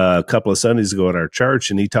a couple of Sundays ago at our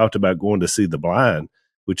church, and he talked about going to see The Blind,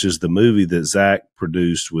 which is the movie that Zach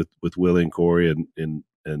produced with Willie and Corey and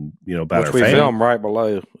about which our we family. filmed right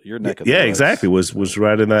below your neck of the woods. Exactly. Was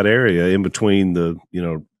right in that area, in between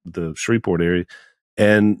the Shreveport area.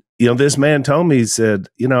 And this man told me, he said,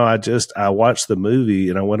 I watched the movie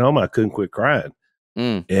and I went home, I couldn't quit crying.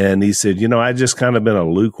 And he said, I just kind of been a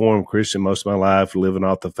lukewarm Christian most of my life, living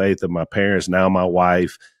off the faith of my parents, now my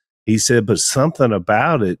wife. He said, but something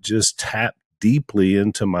about it just tapped deeply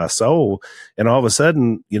into my soul. And all of a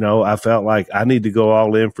sudden, I felt like I need to go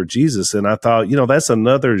all in for Jesus. And I thought, that's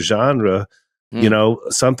another genre,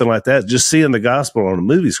 something like that. Just seeing the gospel on a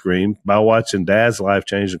movie screen by watching Dad's life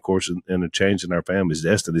change, of course, and a change in our family's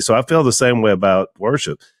destiny. So I feel the same way about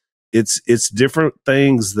worship. It's different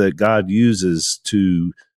things that God uses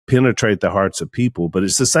to penetrate the hearts of people, but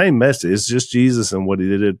it's the same message. It's just Jesus and what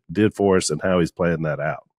he did for us and how he's playing that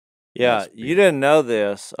out. Yeah, you didn't know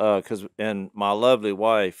this, and my lovely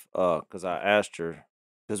wife, because I asked her,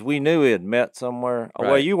 because we knew we had met somewhere. Right.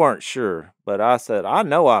 Well, you weren't sure, but I said, I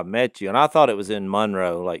know I met you, and I thought it was in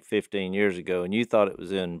Monroe like 15 years ago, and you thought it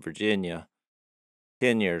was in Virginia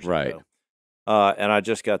 10 years ago. And I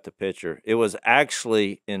just got the picture. It was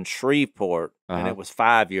actually in Shreveport, and it was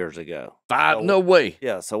 5 years ago. No way.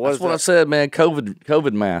 Yeah, so that's what I said, man.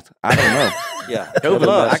 COVID math. I don't know. Yeah. COVID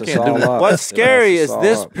math. I can't do that. What's scary is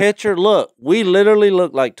this picture. Look, we literally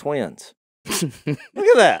look like twins. Look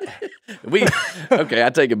at that. Okay, I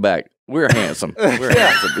take it back. We're handsome. We're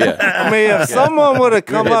handsome. Yeah. I mean, if someone would have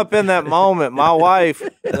come up in that moment, my wife,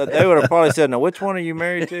 they would have probably said, "No, which one are you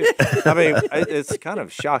married to?" I mean, it's kind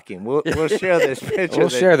of shocking. We'll share this picture. We'll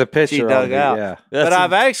share the picture she dug out. Yeah. But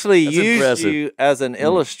I've actually used impressive. you as an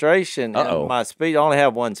illustration in my speech. I only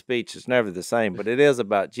have one speech. It's never the same, but it is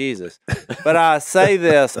about Jesus. But I say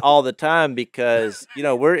this all the time because,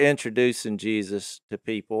 we're introducing Jesus to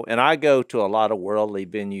people, and I go to a lot of worldly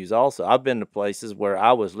venues also. I've been to places where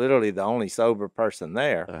I was literally the only sober person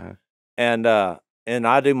there. And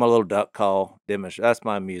I do my little duck call demonstration. That's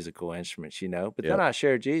my musical instrument, but then I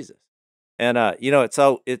share Jesus. And,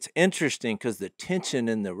 it's interesting because the tension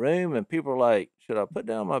in the room and people are like, should I put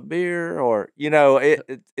down my beer? Or,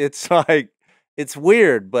 it's like, it's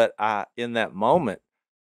weird. But in that moment,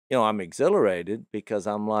 I'm exhilarated because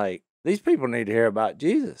I'm like, these people need to hear about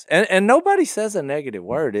Jesus. And nobody says a negative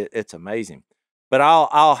word. It's amazing. But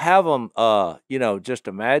I'll have them, just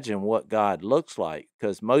imagine what God looks like.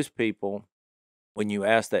 Because most people, when you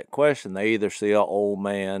ask that question, they either see an old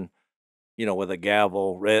man, with a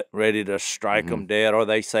gavel ready to strike them dead, or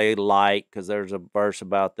they say light because there's a verse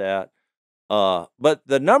about that. But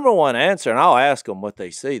the number one answer, and I'll ask them what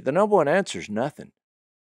they see, the number one answer is nothing.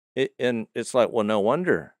 And it's like, well, no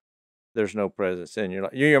wonder there's no presence in your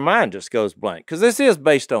life. Your mind just goes blank because this is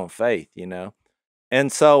based on faith,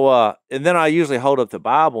 And so, and then I usually hold up the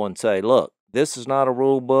Bible and say, look, this is not a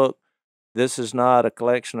rule book. This is not a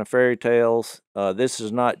collection of fairy tales. This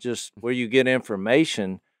is not just where you get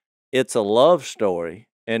information. It's a love story,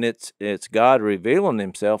 and it's God revealing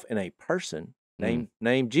himself in a person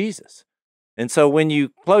named Jesus. And so when you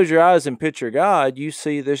close your eyes and picture God, you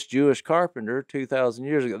see this Jewish carpenter 2,000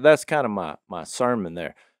 years ago. That's kind of my sermon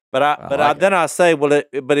there. But then I say, well,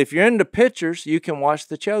 but if you're into pictures, you can watch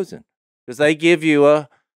The Chosen. Because they give you a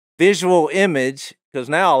visual image. Because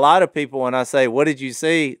now a lot of people, when I say, what did you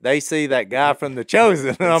see? They see that guy from The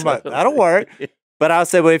Chosen. And I'm like, that'll work. But I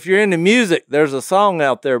said, well, if you're into music, there's a song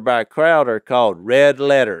out there by Crowder called Red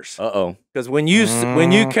Letters. Because when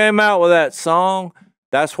you came out with that song,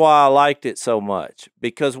 that's why I liked it so much.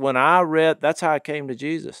 Because when I read, that's how I came to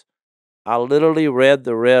Jesus. I literally read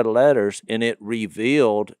the red letters, and it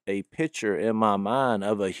revealed a picture in my mind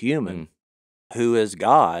of a human who is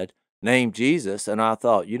God, named Jesus, and I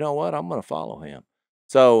thought, you know what? I'm going to follow him.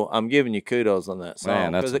 So I'm giving you kudos on that song.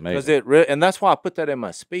 Man, that's amazing. And that's why I put that in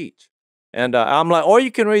my speech. And I'm like, or you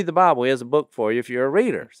can read the Bible. He has a book for you if you're a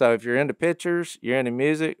reader. So if you're into pictures, you're into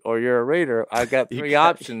music, or you're a reader, I got three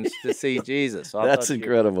options to see Jesus. So that's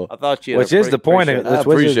incredible. I thought you. Which is the point. I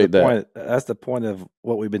appreciate that. That's the point of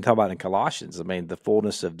what we've been talking about in Colossians. I mean, the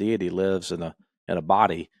fullness of deity lives in a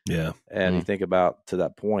body. Yeah. And you think about to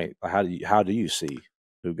that point, how do you see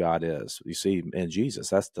who God is? You see in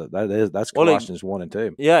Jesus. That's Colossians 1 and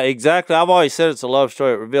 2. Yeah, exactly. I've always said it's a love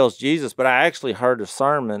story. It reveals Jesus. But I actually heard a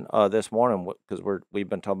sermon this morning because we've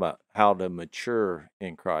been talking about how to mature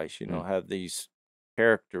in Christ. Have these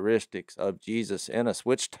characteristics of Jesus in us,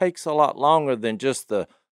 which takes a lot longer than just the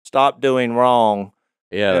stop doing wrong.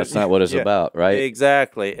 Yeah, that's not what it's about, right?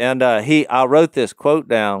 Exactly. And I wrote this quote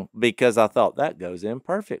down because I thought that goes in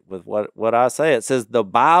perfect with what I say. It says the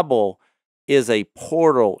Bible is a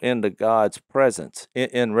portal into God's presence.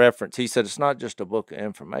 In reference, he said it's not just a book of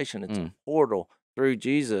information; it's a portal through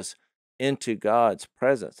Jesus into God's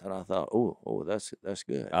presence. And I thought, oh, that's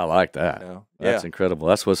good. I like that. That's incredible.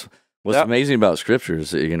 That's what's amazing about Scripture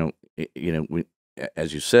is we,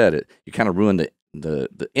 as you said, you kind of ruined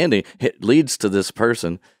the ending. It leads to this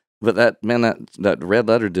person but that red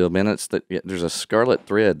letter deal, man, there's a scarlet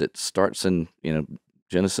thread that starts in,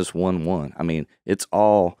 Genesis 1:1. I mean, it's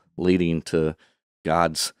all leading to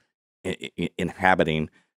God's inhabiting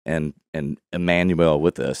and Emmanuel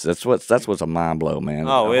with us. That's what's a mind blow, man.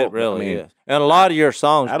 Oh, it really is. And a lot of your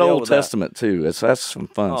songs that Old Testament too. That's some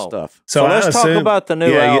fun stuff. So let's talk about the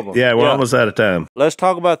new album. Yeah, we're almost out of time. Let's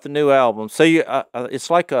talk about the new album. So it's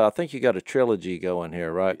like I think you got a trilogy going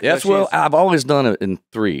here, right? Yes. Well, I've always done it in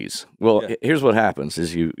threes. Well, here's what happens: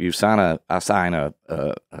 is I sign a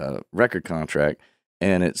record contract,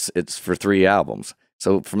 and it's for 3 albums.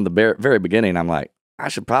 So from the very beginning, I'm like, I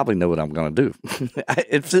should probably know what I'm going to do.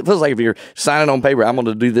 It feels like if you're signing on paper, I'm going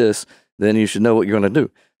to do this, then you should know what you're going to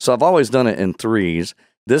do. So I've always done it in threes.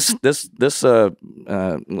 This little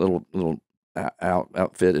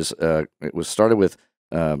outfit is it was started with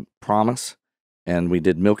Promise, and we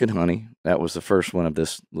did Milk and Honey. That was the first one of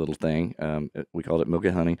this little thing. We called it Milk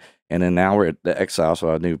and Honey, and then now we're at the Exile. So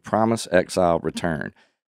I knew Promise, Exile, Return.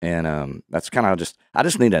 And that's kind of I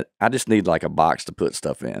just need like a box to put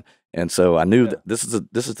stuff in, and so I knew that this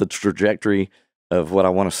is the trajectory of what I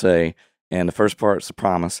want to say. And the first part's the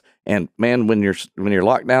promise. And man, when you're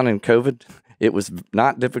locked down in COVID, it was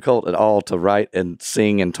not difficult at all to write and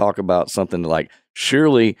sing and talk about something like,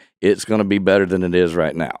 surely it's going to be better than it is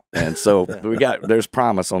right now. And so there's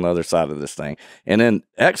promise on the other side of this thing. And then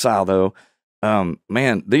Exile though,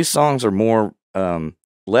 man, these songs are more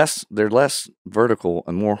they're less vertical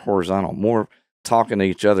and more horizontal, more talking to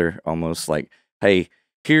each other, almost like, hey,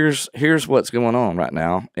 here's what's going on right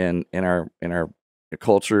now in our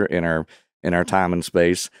culture, in our time and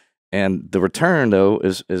space. And the Return though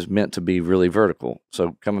is meant to be really vertical.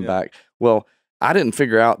 So coming back, well, I didn't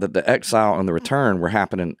figure out that the Exile and the Return were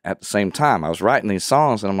happening at the same time. I was writing these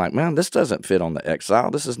songs and I'm like, man, this doesn't fit on the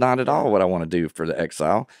Exile. This is not at all what I want to do for the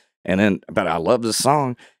Exile. But I love this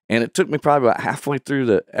song. And it took me probably about halfway through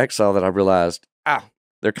the Exile that I realized,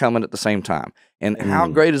 they're coming at the same time. And how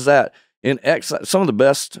great is that? In Exile, some of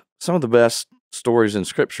the best stories in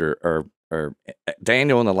Scripture are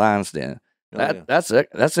Daniel in the lion's den.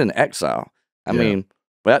 That's in Exile. I mean,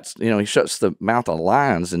 that's he shuts the mouth of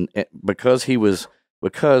lions, and because he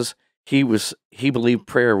believed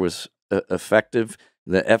prayer was effective,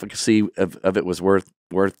 the efficacy of it was worth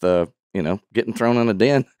getting thrown in a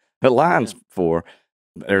den of lions for.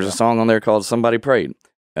 There's a song on there called "Somebody Prayed."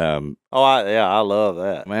 I love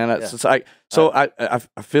that, man. It's like so. I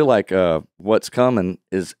feel like what's coming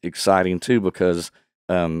is exciting too, because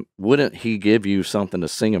wouldn't he give you something to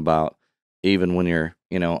sing about even when you're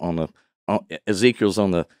Ezekiel's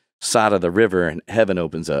on the side of the river and heaven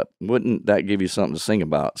opens up? Wouldn't that give you something to sing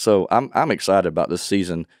about? So I'm excited about this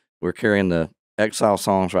season. We're carrying the Exile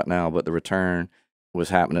songs right now, but the Return was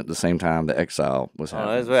happening at the same time the Exile was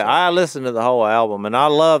happening. I listened to the whole album, and I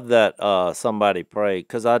love that Somebody Prayed,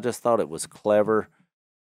 because I just thought it was clever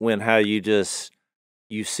when how you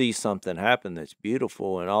see something happen that's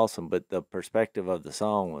beautiful and awesome, but the perspective of the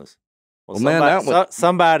song was,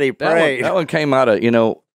 somebody prayed. That one came out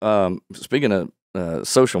of, speaking of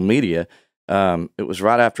social media, it was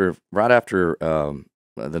right after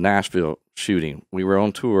the Nashville shooting. We were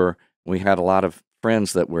on tour. We had a lot of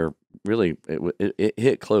friends that were really, it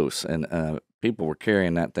hit close, and people were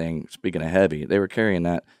carrying that thing. Speaking of heavy, they were carrying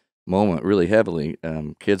that moment really heavily.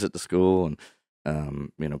 Kids at the school,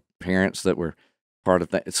 and parents that were part of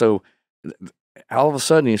that. So all of a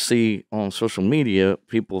sudden, you see on social media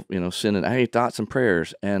people, sending, hey, thoughts and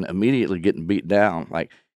prayers, and immediately getting beat down.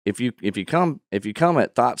 Like if you come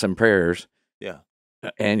at thoughts and prayers,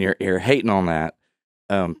 and you're hating on that,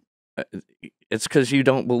 it's because you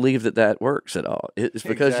don't believe that works at all. It's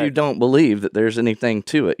because you don't believe that there's anything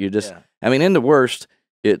to it. You just, I mean, in the worst,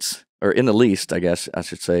 or in the least, I guess I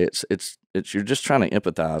should say, it's you're just trying to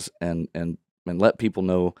empathize and let people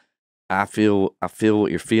know, I feel what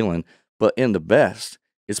you're feeling. But in the best,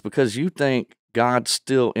 it's because you think God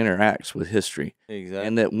still interacts with history. Exactly.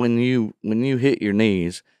 And that when you hit your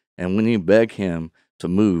knees and when you beg him to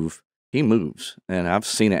move, he moves. And I've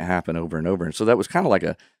seen it happen over and over. And so that was kind of like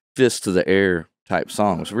a fist to the air type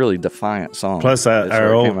song. It was a really defiant song. Plus,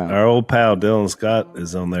 our old pal Dylan Scott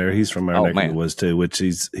is on there. He's from our neck of the woods too, which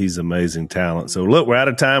he's amazing talent. So look, we're out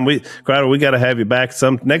of time. Crowder, we got to have you back.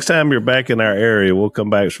 Next time you're back in our area, we'll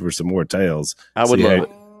come back for some more tales. I would love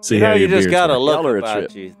it. See how you just got to a look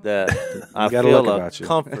about you that I feel a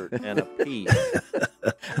comfort and a peace.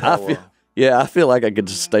 I feel like I could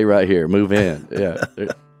just stay right here, move in. Yeah.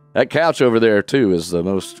 That couch over there, too, is the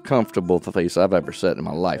most comfortable place I've ever sat in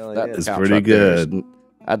my life. That is pretty good.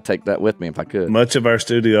 I'd take that with me if I could. Much of our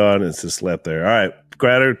studio audience has slept there. All right,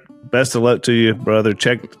 Crowder, Best of luck to you, brother.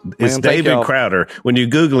 Check it's Man, thank David y'all. Crowder. When you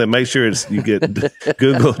Google it, make sure you get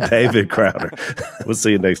Google David Crowder. We'll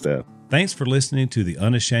see you next time. Thanks for listening to the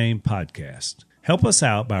Unashamed podcast. Help us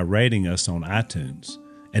out by rating us on iTunes.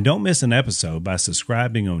 And don't miss an episode by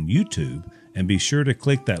subscribing on YouTube, and be sure to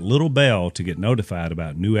click that little bell to get notified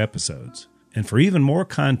about new episodes. And for even more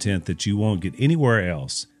content that you won't get anywhere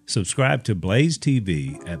else, subscribe to Blaze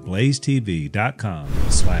TV at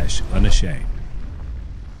blazetv.com/unashamed.